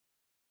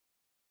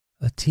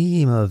A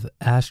team of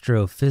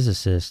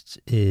astrophysicists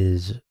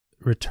is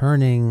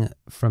returning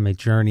from a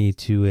journey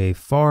to a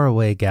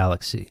faraway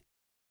galaxy.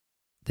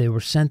 They were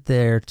sent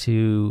there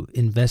to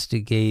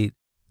investigate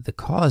the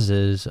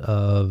causes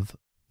of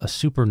a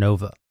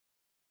supernova.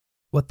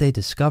 What they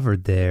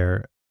discovered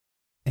there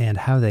and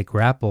how they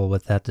grapple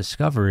with that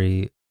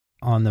discovery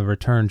on the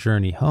return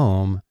journey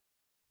home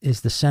is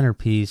the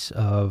centerpiece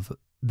of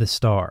The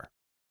Star,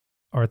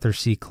 Arthur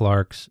C.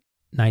 Clarke's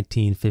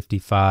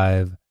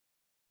 1955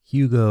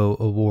 Hugo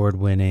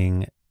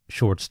Award-winning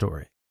short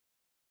story.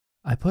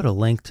 I put a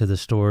link to the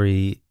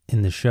story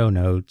in the show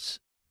notes.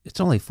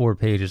 It's only 4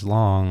 pages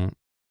long,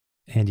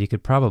 and you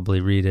could probably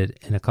read it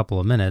in a couple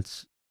of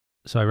minutes,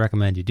 so I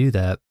recommend you do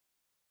that,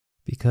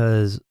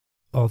 because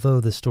although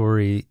the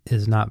story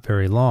is not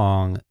very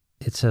long,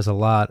 it says a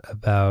lot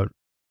about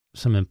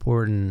some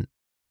important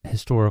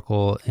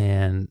historical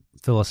and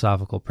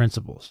philosophical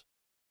principles,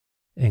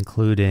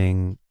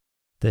 including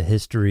the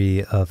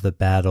history of the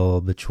battle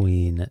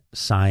between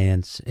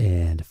science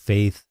and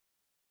faith,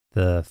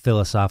 the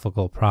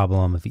philosophical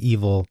problem of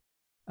evil,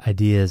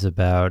 ideas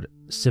about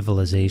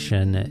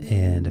civilization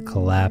and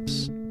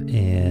collapse,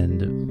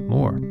 and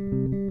more.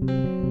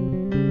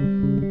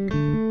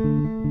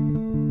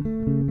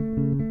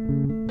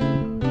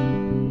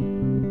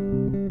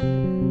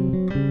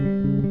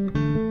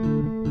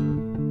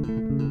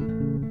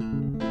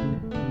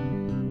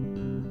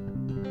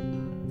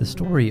 The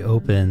story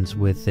opens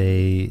with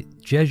a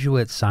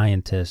Jesuit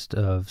scientist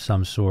of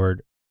some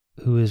sort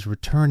who is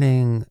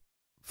returning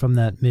from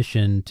that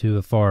mission to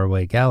a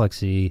faraway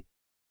galaxy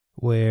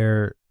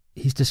where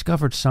he's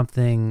discovered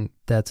something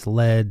that's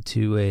led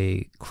to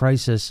a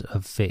crisis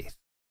of faith.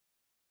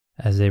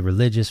 As a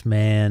religious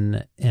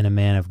man and a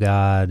man of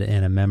God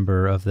and a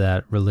member of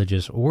that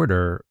religious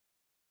order,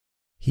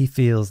 he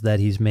feels that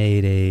he's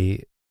made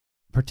a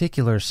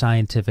particular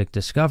scientific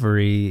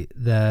discovery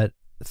that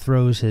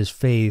throws his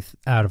faith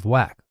out of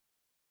whack.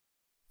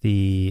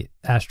 The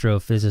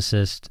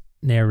astrophysicist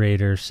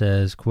narrator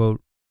says,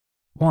 quote,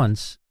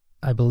 "Once,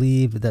 I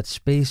believed that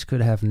space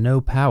could have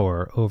no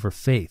power over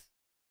faith,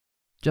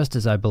 just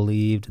as I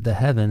believed the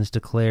heavens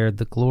declared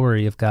the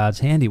glory of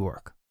God's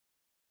handiwork.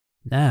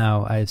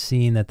 Now I have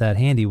seen that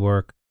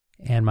handiwork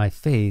and my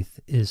faith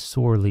is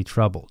sorely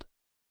troubled."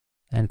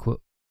 End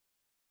quote.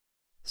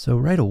 So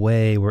right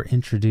away, we're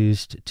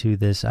introduced to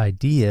this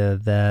idea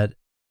that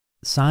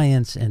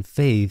science and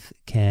faith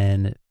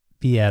can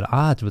be at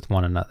odds with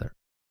one another.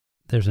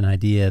 There's an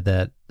idea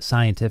that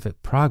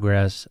scientific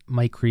progress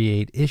might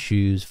create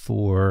issues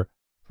for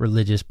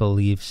religious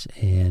beliefs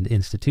and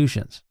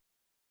institutions.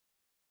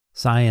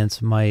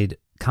 Science might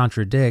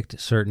contradict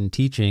certain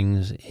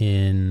teachings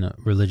in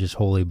religious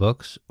holy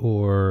books,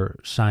 or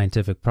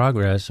scientific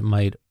progress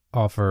might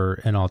offer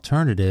an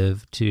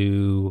alternative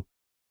to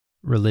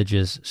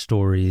religious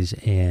stories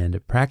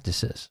and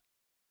practices.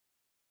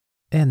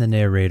 And the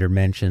narrator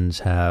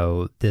mentions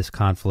how this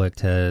conflict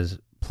has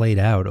played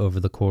out over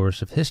the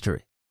course of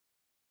history.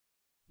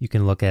 You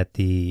can look at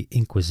the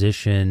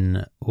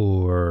Inquisition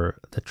or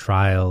the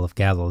trial of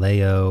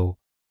Galileo,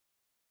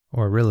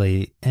 or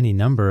really any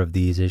number of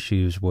these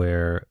issues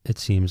where it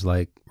seems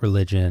like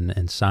religion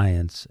and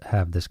science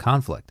have this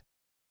conflict.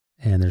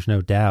 And there's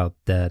no doubt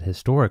that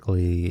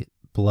historically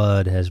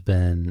blood has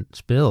been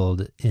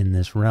spilled in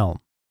this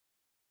realm.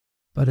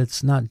 But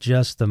it's not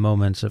just the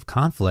moments of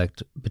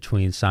conflict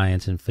between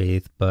science and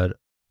faith, but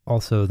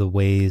also the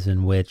ways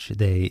in which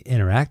they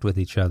interact with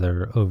each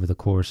other over the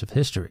course of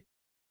history.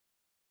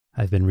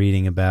 I've been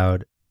reading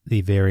about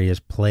the various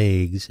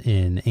plagues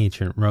in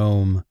ancient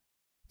Rome,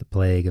 the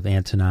plague of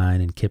Antonine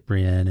and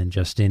Cyprian and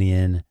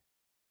Justinian,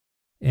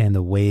 and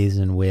the ways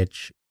in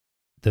which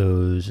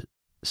those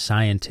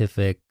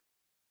scientific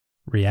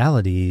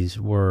realities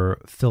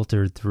were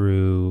filtered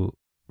through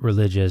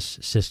religious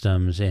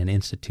systems and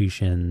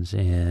institutions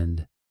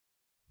and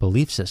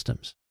belief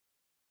systems.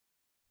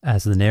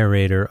 As the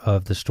narrator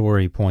of the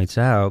story points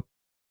out,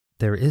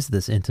 there is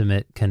this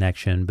intimate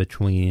connection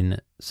between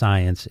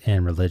science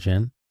and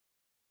religion.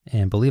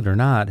 And believe it or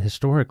not,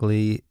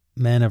 historically,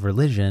 men of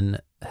religion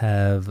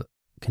have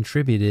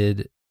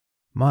contributed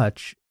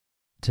much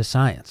to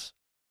science.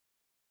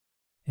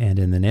 And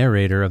in the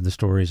narrator of the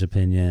story's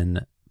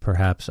opinion,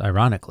 perhaps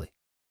ironically.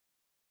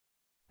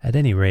 At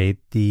any rate,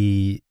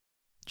 the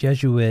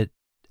Jesuit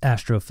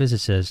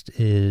astrophysicist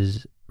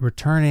is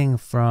returning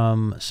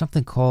from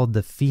something called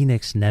the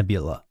Phoenix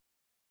Nebula.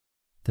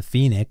 The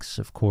phoenix,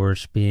 of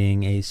course,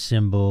 being a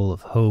symbol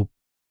of hope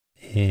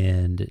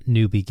and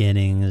new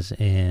beginnings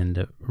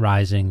and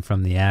rising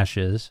from the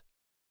ashes.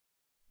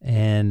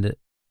 And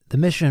the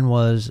mission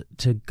was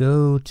to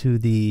go to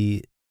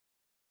the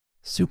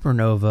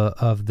supernova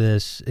of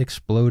this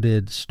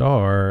exploded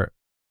star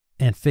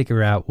and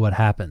figure out what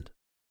happened.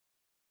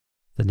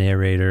 The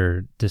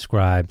narrator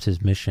describes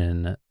his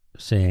mission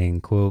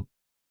saying, quote,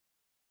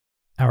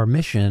 "Our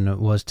mission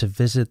was to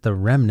visit the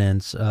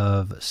remnants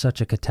of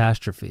such a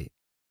catastrophe,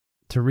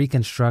 to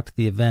reconstruct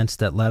the events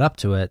that led up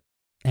to it,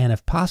 and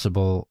if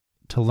possible,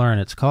 to learn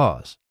its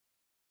cause."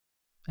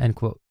 End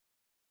quote.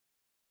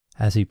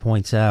 As he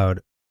points out,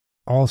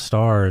 all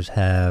stars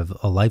have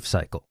a life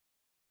cycle,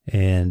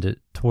 and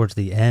towards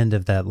the end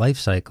of that life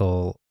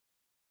cycle,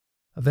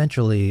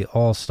 eventually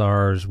all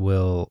stars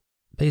will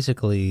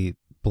basically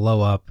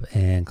blow up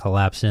and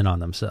collapse in on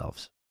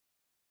themselves.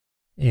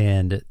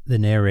 And the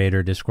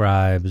narrator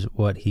describes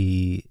what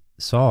he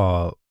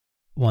saw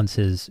once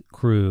his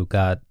crew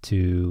got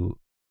to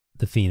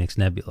the Phoenix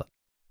Nebula.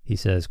 He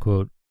says,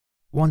 quote,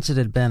 "Once it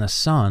had been a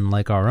sun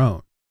like our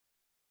own,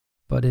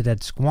 but it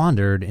had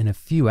squandered in a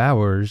few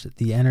hours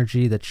the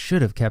energy that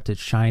should have kept it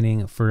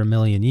shining for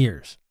 1,000,000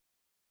 years.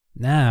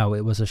 Now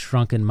it was a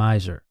shrunken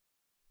miser,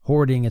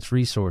 hoarding its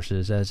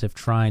resources as if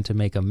trying to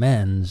make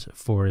amends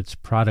for its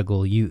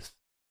prodigal youth."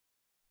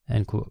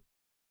 End quote.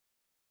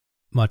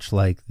 Much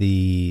like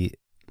the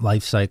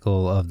life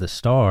cycle of the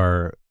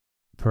star,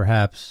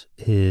 perhaps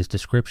his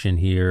description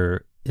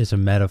here is a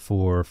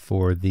metaphor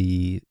for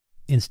the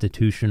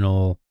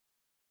institutional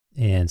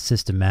and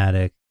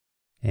systematic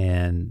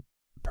and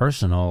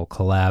personal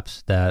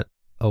collapse that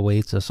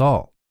awaits us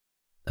all,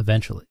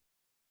 eventually.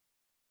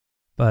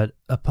 But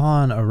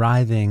upon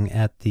arriving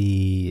at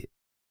the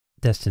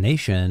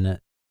destination,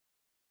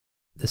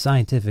 the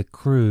scientific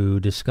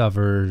crew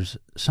discovers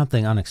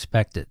something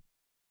unexpected.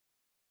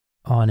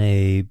 On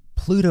a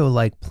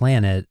Pluto-like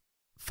planet,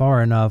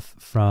 far enough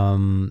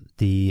from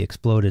the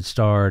exploded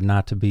star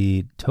not to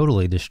be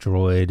totally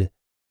destroyed,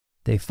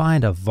 they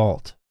find a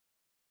vault.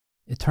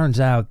 It turns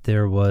out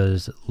there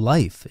was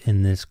life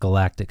in this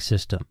galactic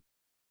system,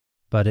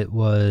 but it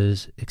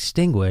was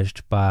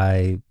extinguished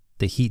by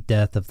the heat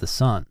death of the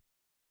sun.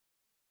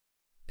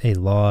 A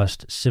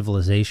lost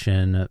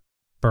civilization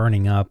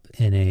burning up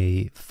in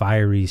a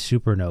fiery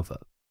supernova.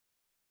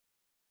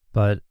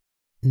 But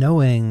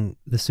knowing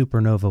the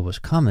supernova was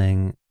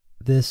coming,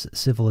 this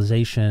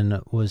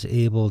civilization was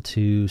able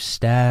to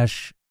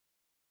stash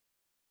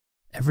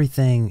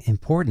everything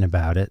important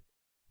about it,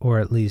 or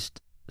at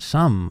least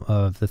some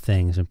of the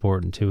things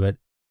important to it,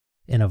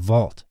 in a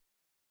vault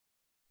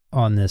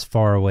on this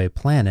faraway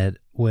planet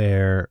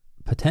where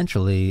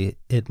potentially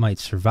it might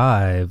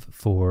survive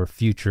for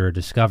future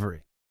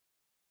discovery.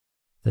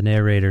 The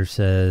narrator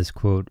says,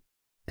 quote,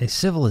 "A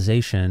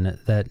civilization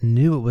that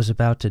knew it was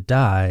about to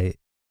die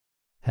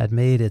had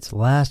made its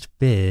last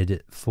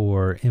bid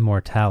for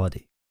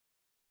immortality.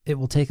 It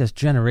will take us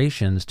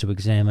generations to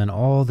examine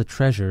all the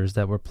treasures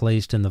that were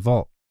placed in the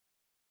vault.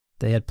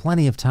 They had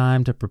plenty of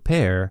time to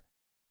prepare,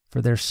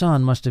 for their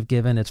sun must have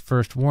given its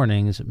first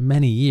warnings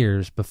many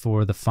years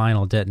before the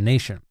final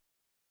detonation.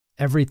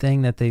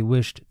 Everything that they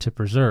wished to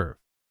preserve,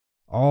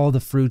 all the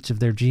fruits of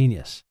their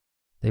genius,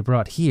 they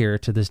brought here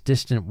to this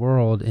distant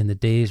world in the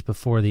days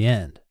before the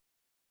end,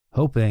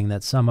 hoping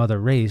that some other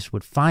race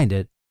would find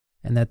it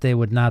and that they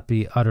would not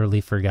be utterly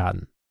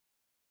forgotten.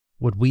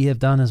 Would we have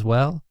done as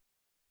well?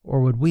 Or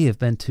would we have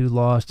been too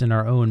lost in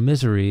our own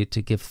misery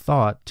to give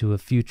thought to a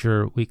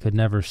future we could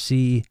never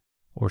see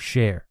or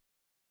share?"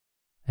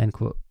 End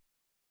quote.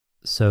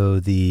 So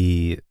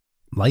the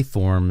life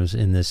forms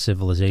in this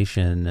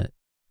civilization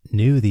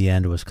knew the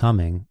end was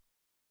coming,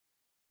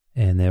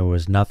 and there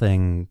was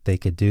nothing they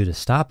could do to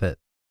stop it.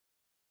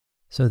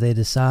 So they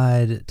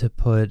decide to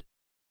put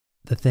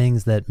the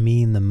things that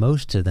mean the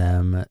most to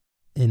them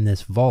in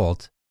this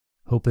vault,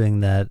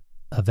 hoping that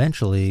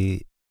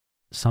eventually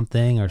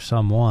something or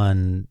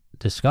someone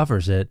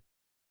discovers it,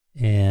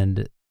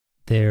 and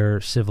their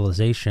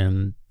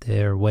civilization,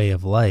 their way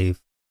of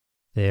life,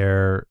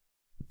 their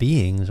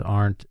beings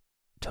aren't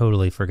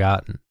totally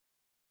forgotten.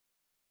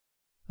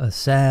 A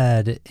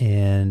sad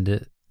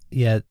and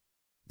yet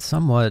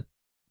somewhat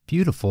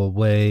beautiful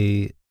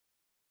way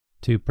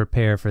to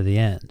prepare for the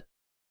end.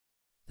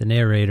 The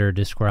narrator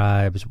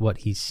describes what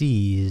he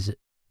sees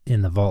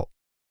in the vault.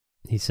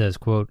 He says,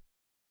 quote,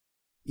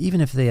 "Even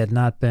if they had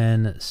not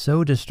been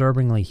so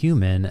disturbingly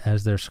human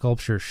as their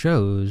sculpture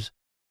shows,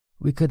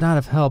 we could not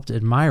have helped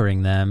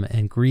admiring them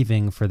and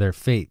grieving for their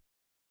fate.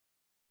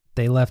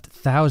 They left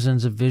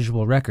thousands of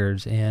visual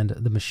records and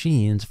the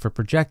machines for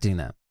projecting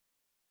them,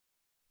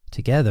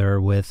 together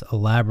with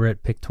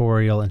elaborate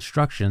pictorial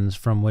instructions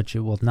from which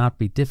it will not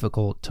be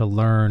difficult to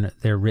learn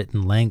their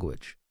written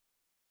language.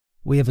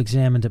 We have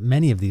examined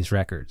many of these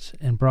records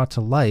and brought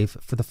to life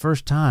for the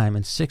first time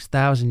in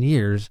 6,000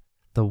 years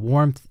the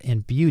warmth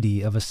and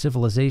beauty of a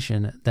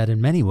civilization that in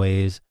many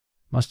ways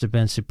must have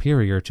been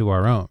superior to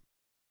our own.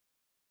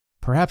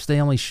 Perhaps they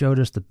only showed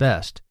us the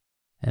best,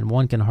 and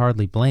one can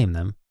hardly blame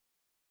them,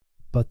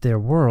 but their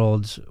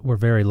worlds were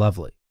very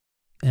lovely,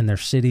 and their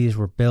cities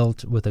were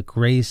built with a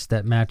grace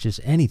that matches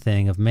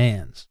anything of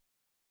man's.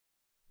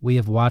 We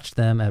have watched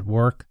them at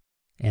work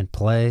and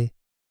play,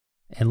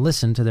 and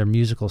listened to their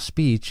musical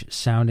speech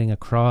sounding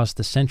across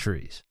the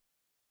centuries.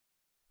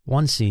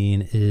 One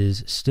scene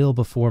is still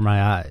before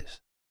my eyes.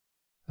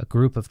 A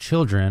group of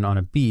children on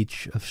a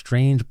beach of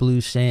strange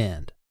blue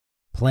sand,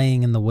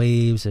 playing in the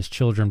waves as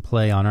children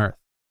play on earth.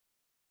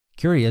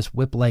 Curious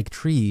whip-like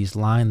trees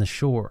line the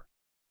shore,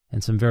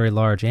 and some very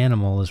large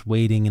animal is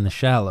wading in the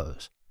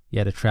shallows,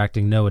 yet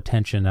attracting no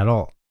attention at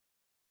all.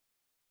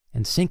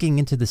 And sinking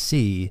into the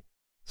sea,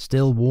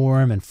 still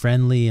warm and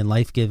friendly and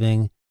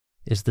life-giving,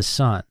 is the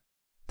sun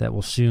that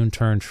will soon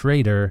turn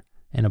traitor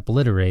and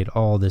obliterate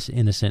all this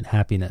innocent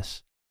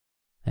happiness."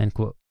 End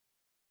quote.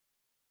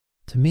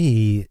 To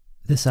me,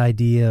 this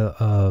idea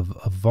of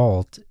a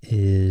vault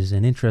is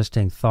an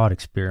interesting thought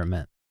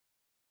experiment.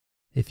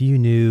 If you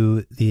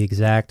knew the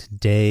exact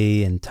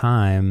day and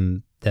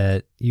time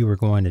that you were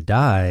going to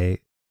die,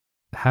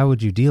 how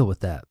would you deal with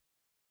that?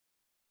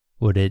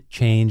 Would it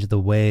change the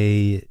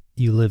way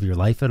you live your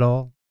life at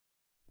all?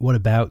 What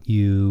about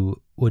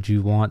you would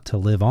you want to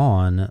live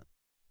on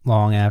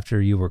long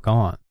after you were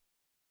gone?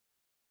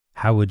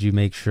 How would you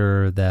make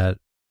sure that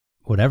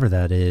whatever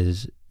that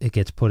is, it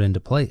gets put into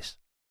place?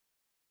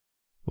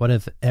 What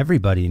if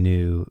everybody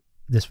knew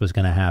this was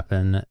going to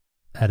happen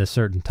at a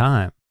certain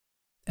time?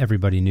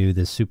 Everybody knew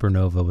this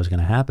supernova was going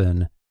to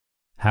happen.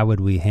 How would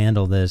we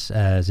handle this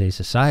as a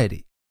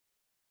society?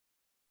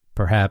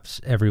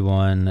 Perhaps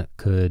everyone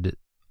could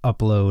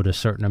upload a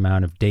certain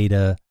amount of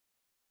data,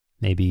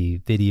 maybe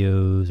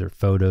videos or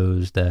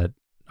photos that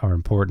are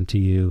important to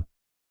you,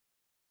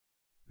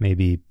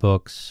 maybe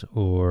books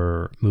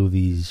or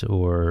movies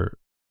or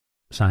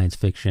science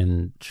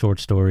fiction, short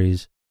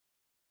stories.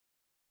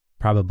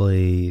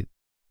 Probably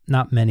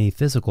not many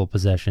physical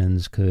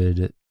possessions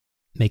could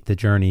make the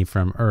journey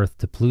from Earth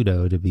to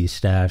Pluto to be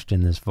stashed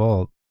in this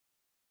vault.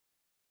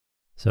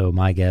 So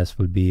my guess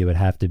would be it would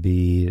have to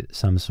be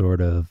some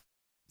sort of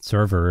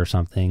server or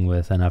something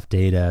with enough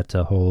data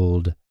to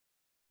hold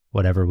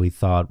whatever we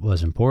thought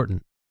was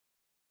important.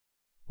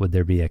 Would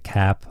there be a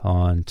cap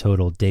on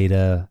total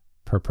data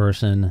per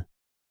person?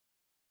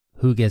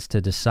 Who gets to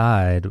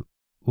decide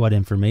what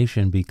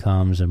information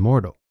becomes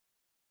immortal,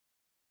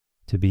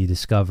 to be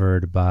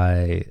discovered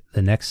by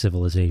the next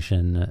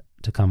civilization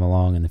to come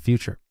along in the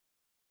future?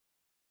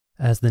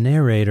 As the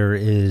narrator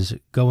is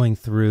going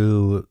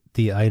through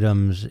the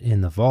items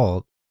in the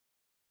vault,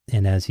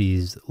 and as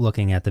he's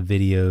looking at the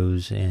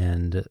videos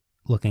and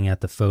looking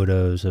at the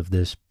photos of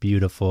this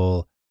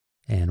beautiful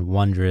and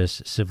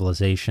wondrous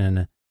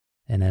civilization,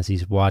 and as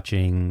he's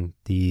watching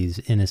these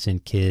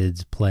innocent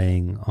kids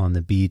playing on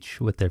the beach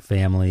with their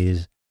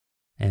families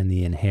and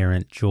the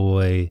inherent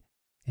joy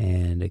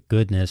and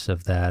goodness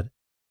of that,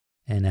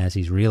 and as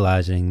he's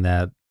realizing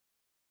that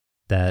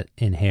that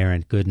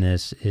inherent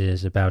goodness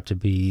is about to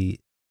be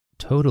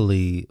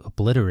totally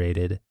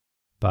obliterated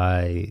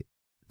by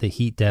the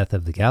heat death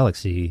of the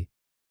galaxy,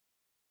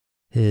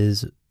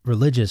 his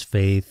religious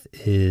faith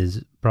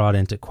is brought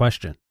into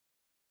question.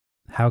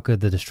 How could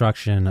the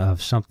destruction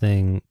of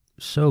something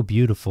so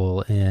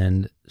beautiful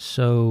and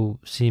so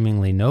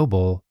seemingly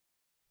noble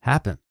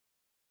happen?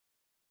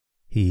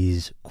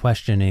 He's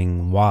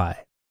questioning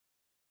why.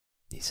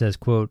 He says,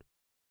 quote,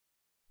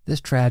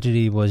 "This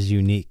tragedy was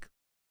unique.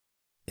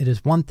 It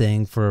is one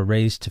thing for a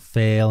race to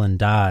fail and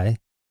die,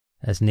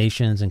 as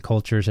nations and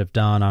cultures have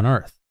done on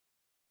Earth,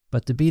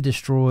 but to be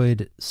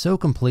destroyed so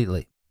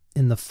completely,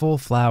 in the full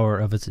flower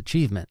of its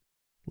achievement,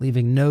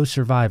 leaving no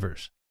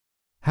survivors,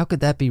 how could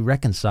that be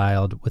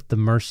reconciled with the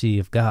mercy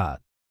of God?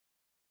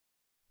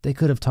 They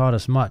could have taught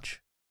us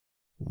much.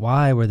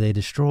 Why were they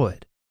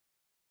destroyed?"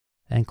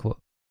 End quote.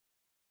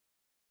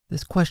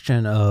 This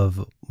question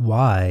of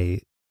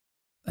why,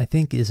 I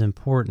think, is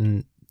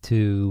important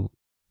to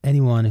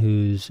anyone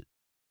who's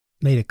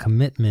made a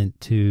commitment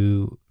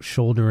to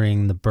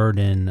shouldering the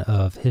burden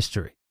of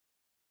history.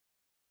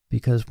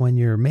 Because when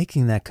you're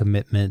making that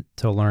commitment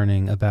to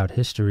learning about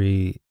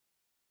history,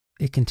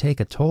 it can take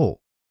a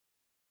toll.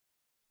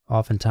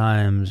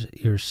 Oftentimes,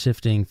 you're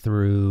sifting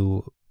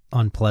through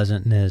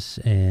unpleasantness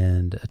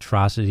and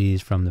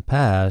atrocities from the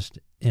past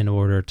in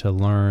order to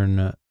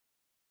learn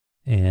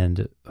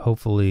and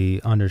hopefully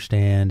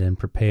understand and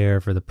prepare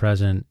for the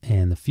present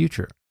and the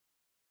future.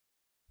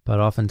 But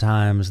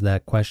oftentimes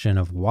that question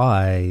of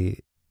why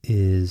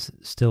is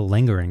still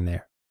lingering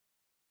there.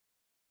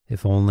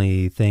 If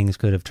only things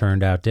could have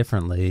turned out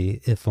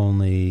differently, if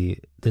only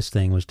this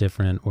thing was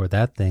different or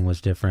that thing was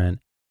different,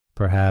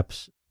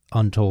 perhaps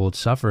untold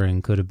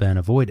suffering could have been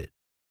avoided.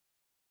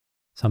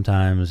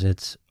 Sometimes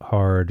it's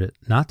hard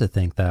not to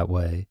think that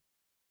way.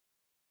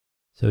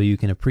 So you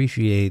can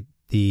appreciate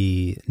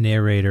the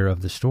narrator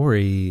of the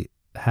story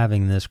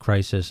having this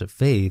crisis of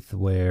faith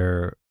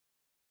where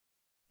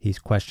he's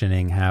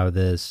questioning how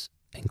this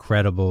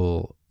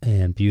incredible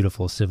and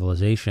beautiful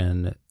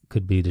civilization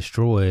could be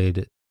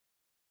destroyed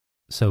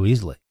so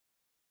easily.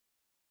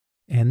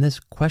 And this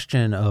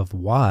question of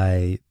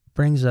why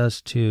brings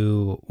us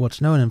to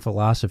what's known in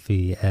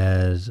philosophy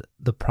as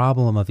the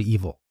problem of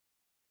evil.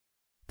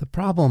 The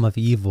problem of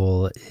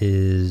evil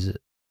is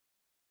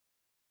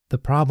the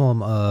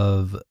problem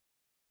of,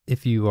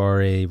 if you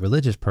are a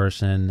religious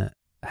person,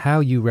 how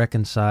you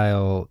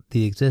reconcile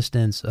the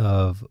existence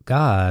of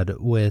God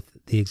with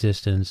the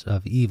existence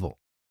of evil.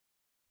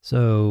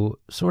 So,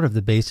 sort of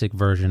the basic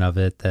version of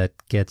it that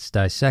gets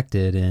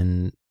dissected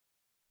in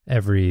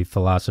every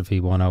Philosophy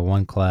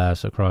 101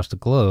 class across the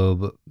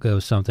globe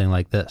goes something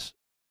like this.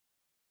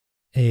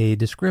 A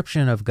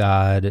description of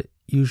God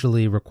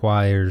usually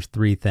requires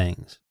three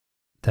things: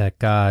 that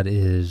God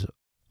is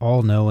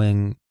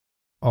all-knowing,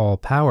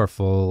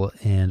 all-powerful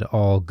and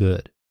all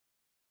good.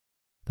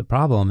 The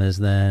problem is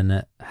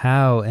then,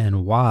 how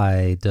and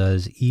why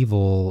does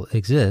evil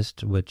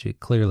exist, which it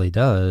clearly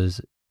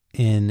does,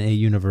 in a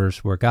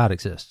universe where God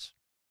exists?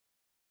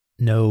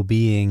 No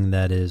being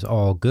that is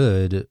all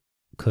good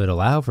could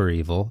allow for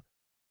evil.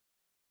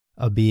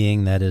 A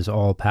being that is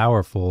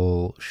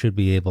all-powerful should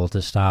be able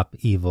to stop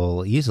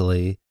evil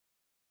easily,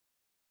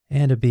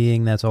 and a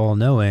being that's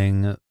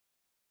all-knowing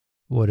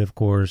would, of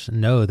course,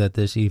 know that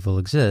this evil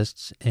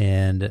exists,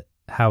 and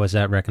how is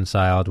that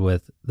reconciled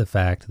with the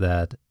fact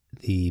that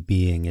the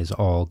being is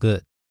all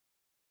good?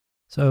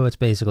 So it's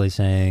basically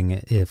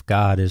saying, if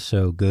God is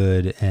so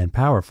good and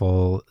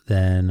powerful,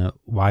 then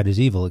why does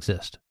evil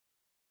exist?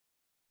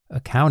 A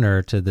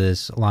counter to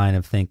this line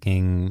of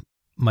thinking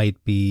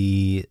might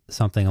be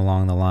something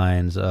along the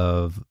lines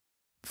of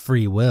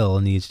free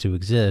will needs to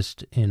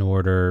exist in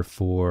order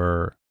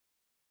for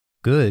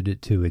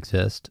good to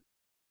exist.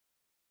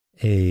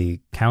 A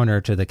counter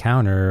to the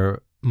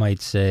counter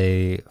might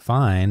say,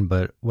 fine,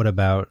 but what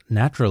about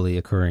naturally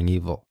occurring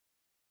evil?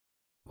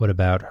 What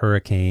about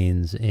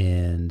hurricanes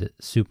and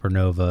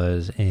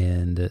supernovas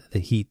and the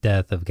heat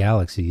death of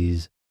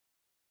galaxies?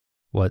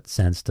 What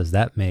sense does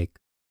that make?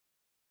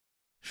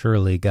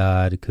 Surely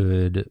God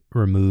could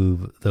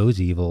remove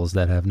those evils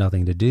that have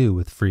nothing to do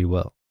with free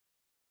will.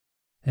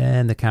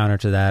 And the counter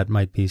to that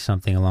might be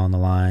something along the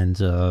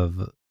lines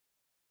of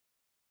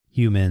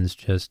humans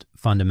just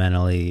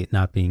fundamentally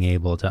not being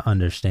able to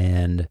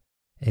understand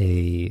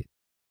a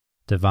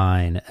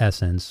divine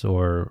essence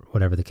or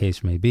whatever the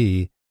case may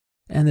be,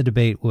 and the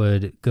debate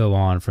would go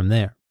on from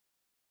there.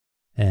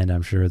 And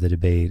I'm sure the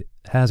debate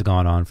has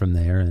gone on from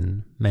there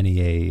in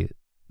many a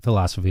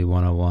Philosophy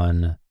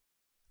 101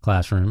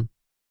 classroom.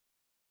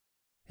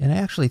 And I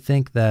actually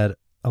think that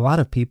a lot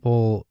of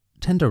people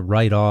tend to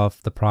write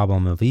off the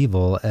problem of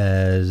evil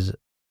as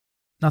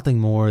nothing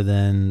more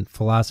than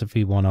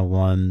Philosophy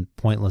 101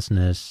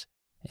 pointlessness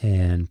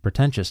and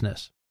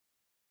pretentiousness.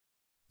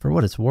 For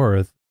what it's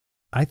worth,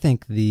 I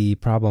think the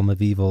problem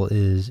of evil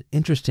is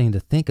interesting to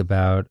think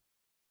about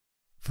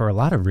for a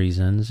lot of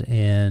reasons,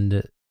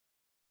 and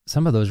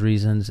some of those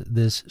reasons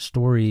this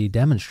story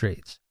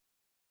demonstrates.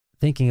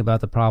 Thinking about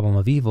the problem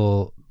of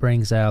evil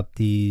brings out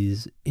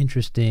these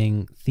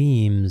interesting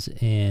themes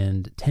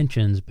and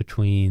tensions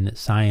between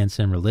science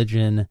and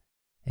religion,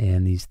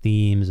 and these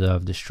themes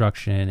of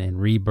destruction and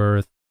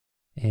rebirth,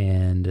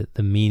 and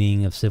the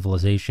meaning of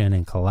civilization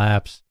and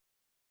collapse.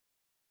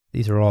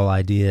 These are all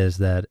ideas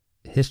that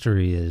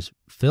history is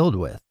filled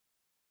with.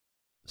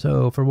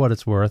 So for what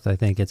it's worth, I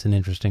think it's an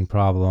interesting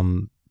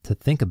problem to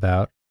think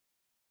about,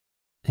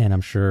 and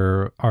I'm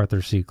sure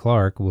Arthur C.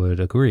 Clarke would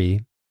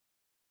agree.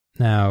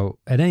 Now,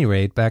 at any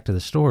rate, back to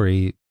the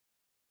story,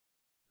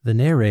 the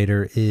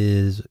narrator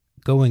is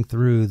going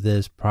through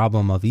this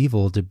problem of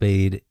evil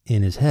debate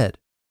in his head.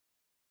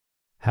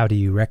 How do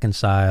you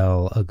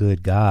reconcile a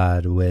good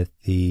God with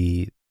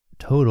the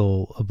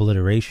total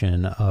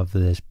obliteration of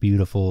this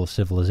beautiful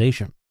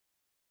civilization?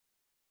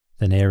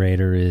 The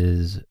narrator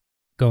is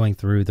going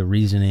through the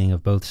reasoning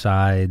of both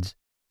sides,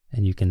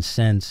 and you can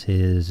sense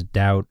his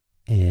doubt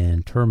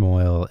and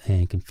turmoil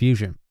and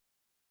confusion.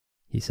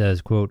 He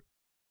says, quote,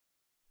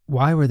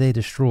 "Why were they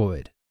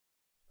destroyed?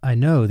 I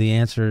know the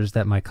answers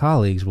that my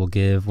colleagues will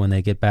give when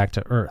they get back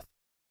to Earth.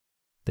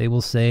 They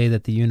will say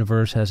that the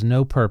universe has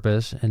no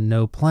purpose and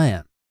no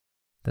plan,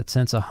 that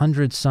since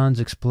 100 suns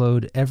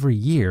explode every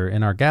year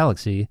in our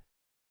galaxy,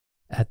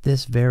 at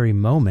this very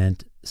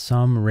moment,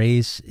 some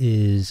race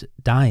is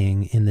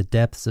dying in the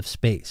depths of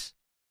space.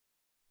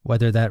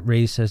 Whether that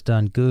race has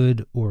done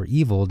good or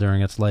evil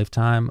during its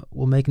lifetime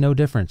will make no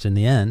difference in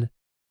the end.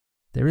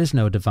 There is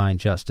no divine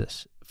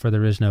justice, for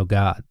there is no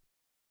God.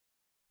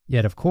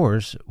 Yet, of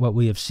course, what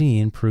we have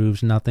seen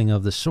proves nothing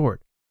of the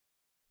sort.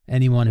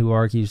 Anyone who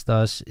argues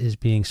thus is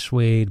being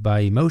swayed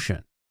by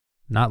emotion,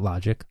 not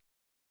logic.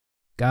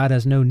 God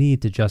has no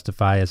need to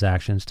justify his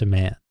actions to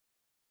man.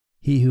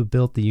 He who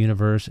built the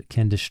universe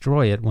can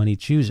destroy it when he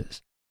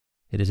chooses.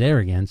 It is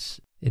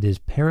arrogance, it is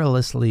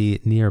perilously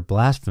near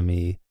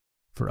blasphemy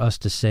for us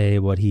to say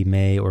what he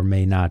may or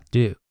may not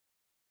do."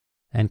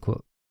 End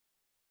quote.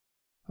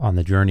 On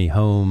the journey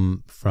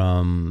home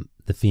from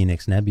the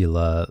Phoenix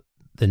Nebula,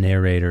 the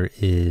narrator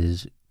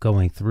is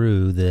going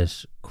through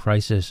this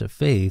crisis of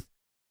faith,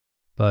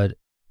 but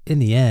in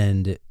the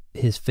end,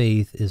 his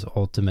faith is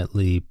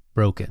ultimately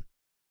broken.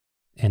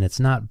 And it's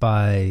not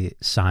by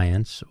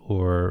science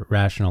or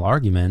rational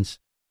arguments,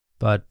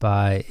 but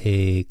by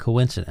a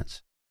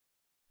coincidence.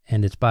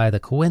 And it's by the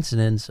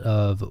coincidence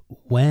of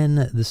when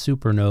the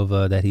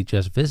supernova that he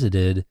just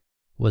visited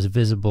was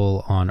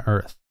visible on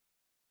Earth.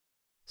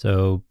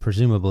 So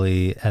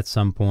presumably at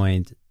some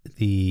point,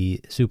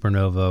 the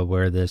supernova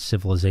where the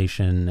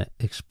civilization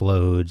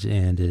explodes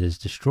and is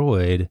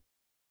destroyed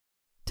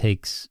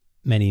takes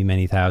many,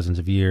 many thousands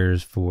of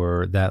years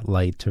for that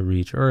light to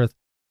reach Earth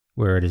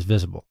where it is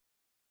visible.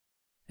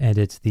 And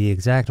it's the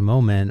exact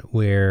moment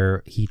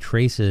where he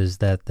traces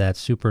that that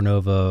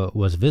supernova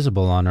was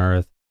visible on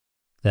Earth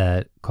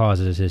that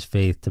causes his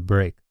faith to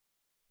break.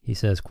 He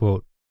says,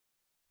 quote,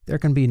 there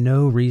can be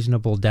no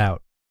reasonable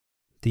doubt.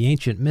 The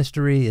ancient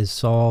mystery is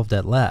solved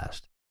at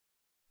last.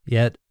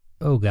 Yet,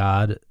 O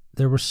God,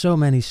 there were so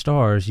many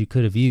stars you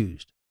could have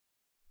used.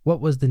 What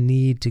was the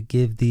need to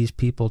give these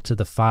people to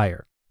the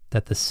fire,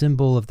 that the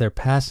symbol of their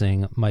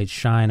passing might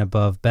shine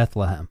above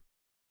Bethlehem?"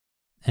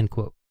 End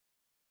quote.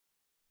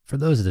 For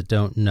those that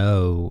don't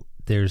know,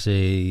 there's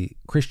a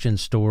Christian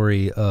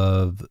story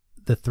of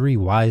the three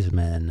wise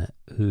men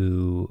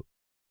who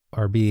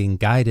are being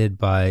guided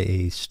by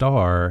a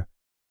star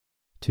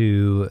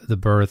to the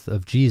birth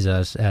of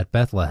Jesus at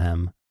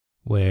Bethlehem,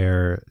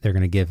 where they're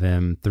going to give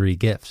him 3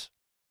 gifts.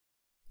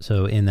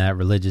 So in that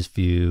religious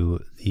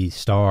view, the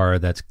star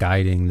that's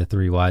guiding the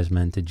 3 wise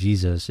men to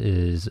Jesus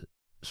is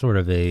sort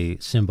of a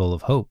symbol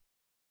of hope.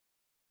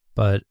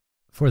 But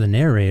for the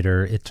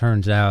narrator, it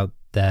turns out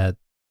that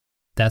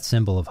that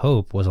symbol of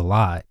hope was a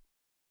lie.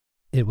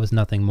 It was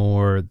nothing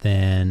more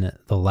than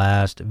the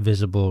last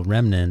visible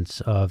remnants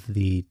of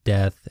the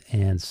death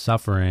and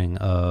suffering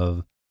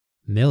of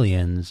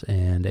millions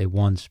and a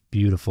once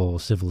beautiful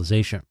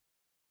civilization.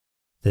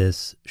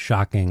 This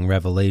shocking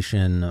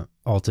revelation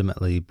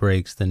ultimately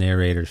breaks the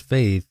narrator's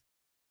faith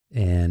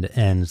and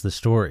ends the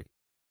story.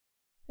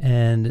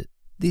 And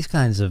these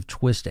kinds of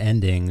twist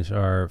endings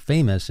are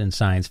famous in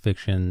science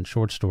fiction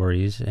short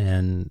stories,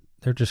 and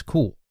they're just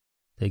cool.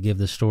 They give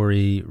the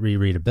story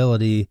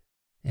rereadability,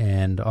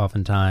 and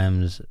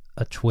oftentimes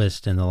a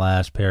twist in the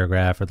last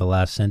paragraph or the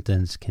last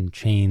sentence can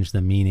change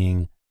the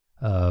meaning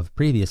of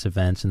previous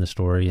events in the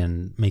story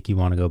and make you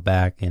want to go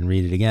back and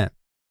read it again.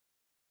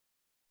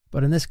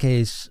 But in this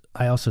case,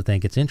 I also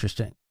think it's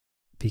interesting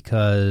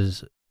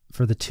because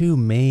for the 2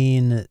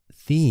 main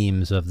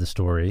themes of the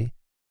story,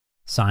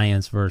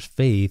 science versus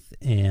faith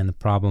and the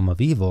problem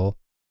of evil,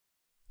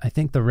 I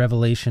think the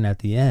revelation at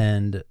the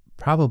end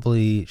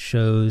probably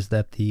shows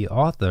that the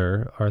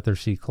author, Arthur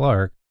C.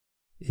 Clarke,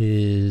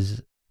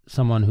 is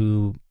someone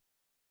who,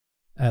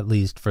 at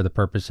least for the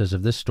purposes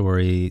of this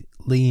story,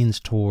 leans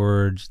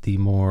towards the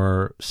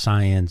more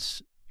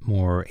science,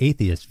 more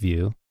atheist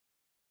view.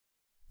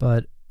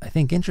 But I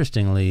think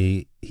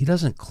interestingly, he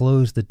doesn't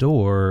close the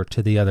door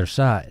to the other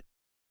side.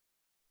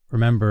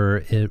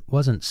 Remember, it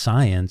wasn't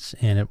science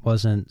and it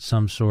wasn't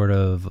some sort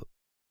of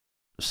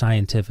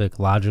scientific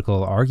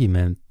logical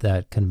argument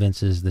that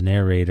convinces the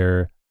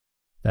narrator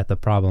that the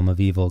problem of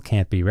evil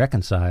can't be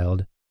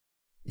reconciled.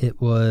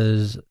 It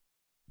was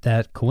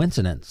that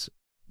coincidence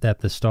that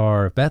the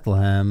Star of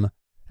Bethlehem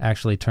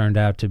actually turned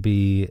out to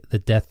be the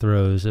death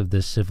throes of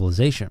this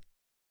civilization.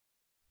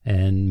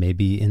 And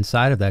maybe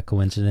inside of that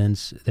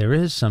coincidence, there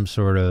is some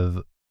sort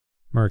of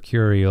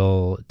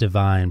mercurial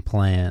divine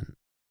plan.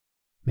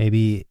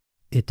 Maybe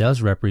it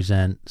does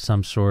represent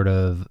some sort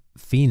of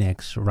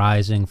phoenix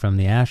rising from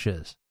the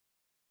ashes.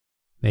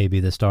 Maybe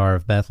the Star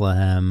of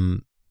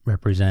Bethlehem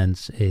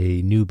represents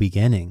a new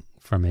beginning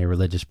from a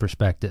religious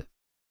perspective.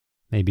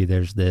 Maybe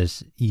there's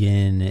this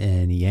yin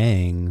and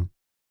yang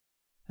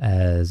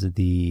as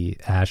the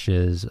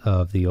ashes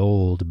of the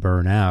old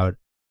burn out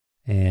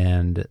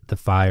and the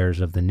fires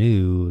of the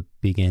new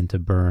begin to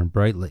burn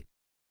brightly.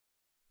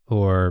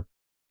 Or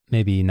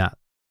maybe not.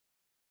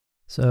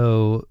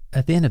 So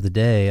at the end of the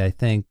day, I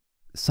think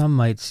some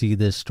might see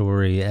this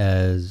story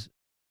as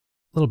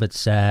a little bit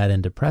sad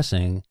and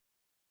depressing,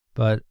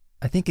 but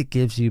I think it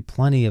gives you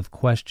plenty of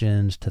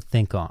questions to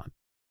think on.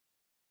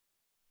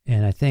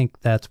 And I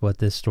think that's what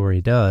this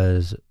story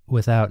does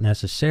without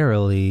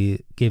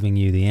necessarily giving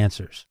you the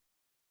answers.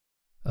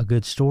 A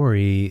good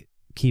story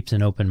keeps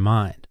an open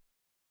mind.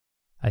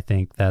 I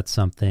think that's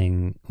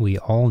something we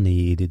all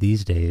need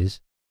these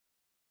days.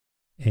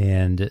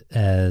 And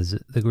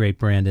as the great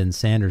Brandon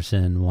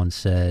Sanderson once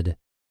said,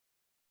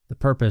 the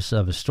purpose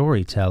of a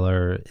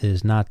storyteller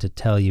is not to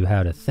tell you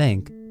how to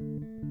think,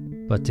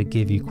 but to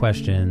give you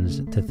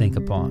questions to think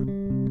upon.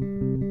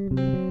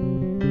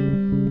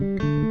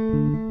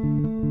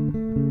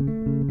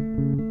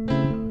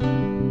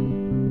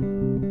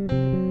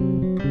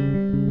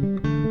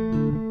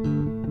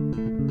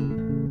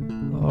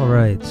 All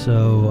right,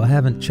 so I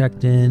haven't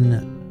checked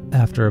in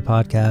after a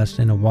podcast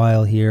in a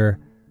while here,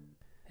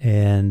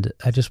 and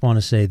I just want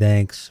to say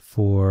thanks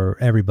for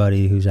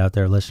everybody who's out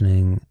there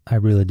listening. I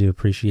really do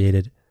appreciate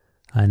it.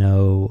 I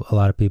know a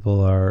lot of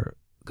people are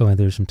going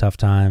through some tough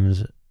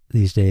times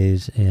these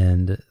days,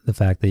 and the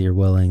fact that you're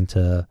willing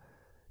to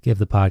give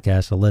the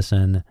podcast a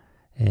listen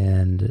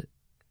and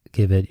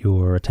give it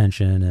your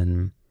attention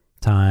and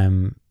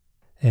time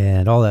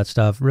and all that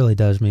stuff really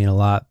does mean a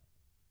lot.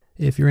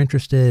 If you're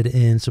interested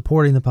in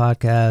supporting the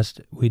podcast,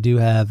 we do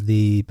have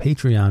the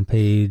Patreon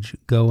page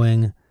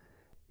going.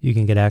 You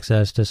can get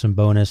access to some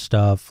bonus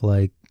stuff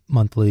like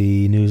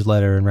monthly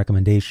newsletter and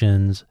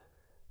recommendations,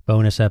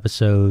 bonus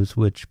episodes,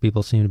 which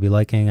people seem to be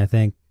liking. I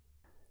think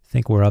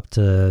we're up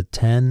to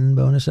 10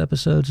 bonus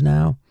episodes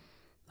now.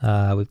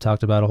 We've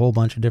talked about a whole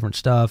bunch of different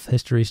stuff,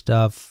 history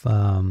stuff,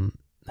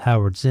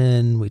 Howard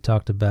Zinn. We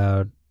talked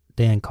about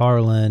Dan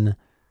Carlin.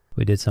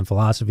 We did some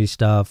philosophy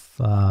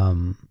stuff,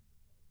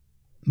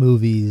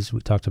 movies. We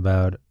talked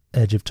about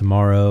Edge of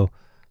Tomorrow,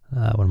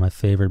 one of my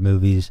favorite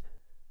movies.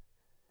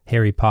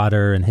 Harry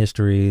Potter and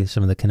history,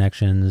 some of the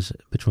connections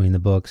between the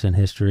books and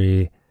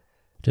history.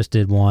 Just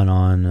did one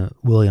on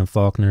William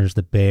Faulkner's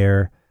The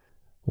Bear,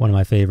 one of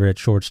my favorite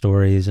short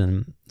stories,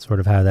 and sort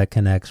of how that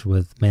connects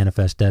with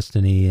Manifest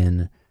Destiny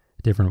and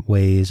different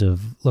ways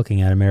of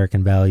looking at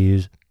American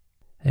values.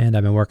 And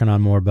I've been working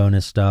on more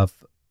bonus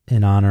stuff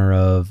in honor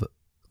of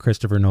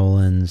Christopher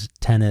Nolan's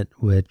Tenet,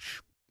 which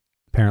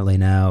apparently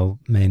now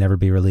may never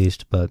be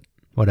released, but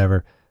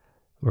whatever.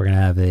 We're going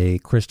to have a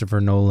Christopher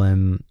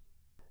Nolan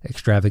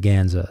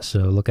extravaganza, so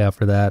look out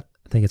for that.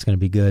 I think it's going to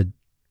be good.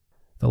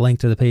 The link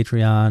to the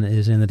Patreon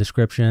is in the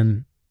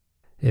description.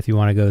 If you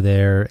want to go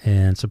there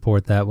and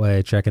support that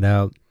way, check it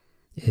out.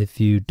 If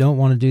you don't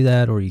want to do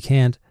that or you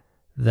can't,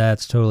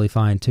 that's totally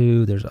fine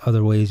too. There's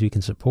other ways you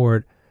can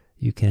support.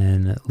 You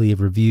can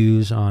leave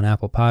reviews on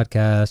Apple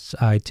Podcasts,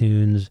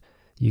 iTunes.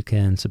 You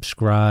can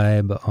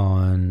subscribe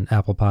on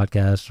Apple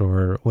Podcasts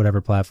or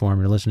whatever platform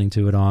you're listening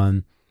to it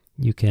on.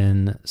 You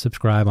can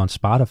subscribe on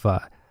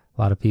Spotify.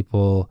 A lot of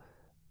people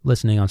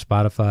listening on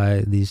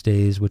Spotify these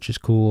days, which is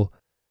cool.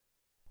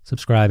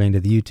 Subscribing to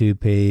the YouTube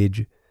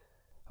page.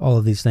 All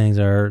of these things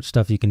are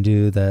stuff you can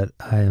do that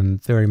I am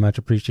very much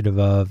appreciative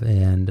of,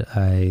 and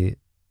I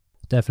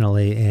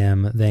definitely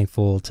am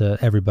thankful to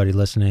everybody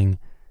listening.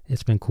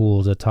 It's been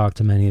cool to talk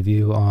to many of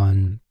you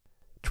on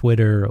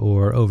Twitter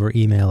or over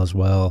email as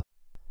well.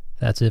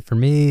 That's it for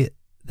me.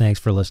 Thanks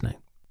for listening.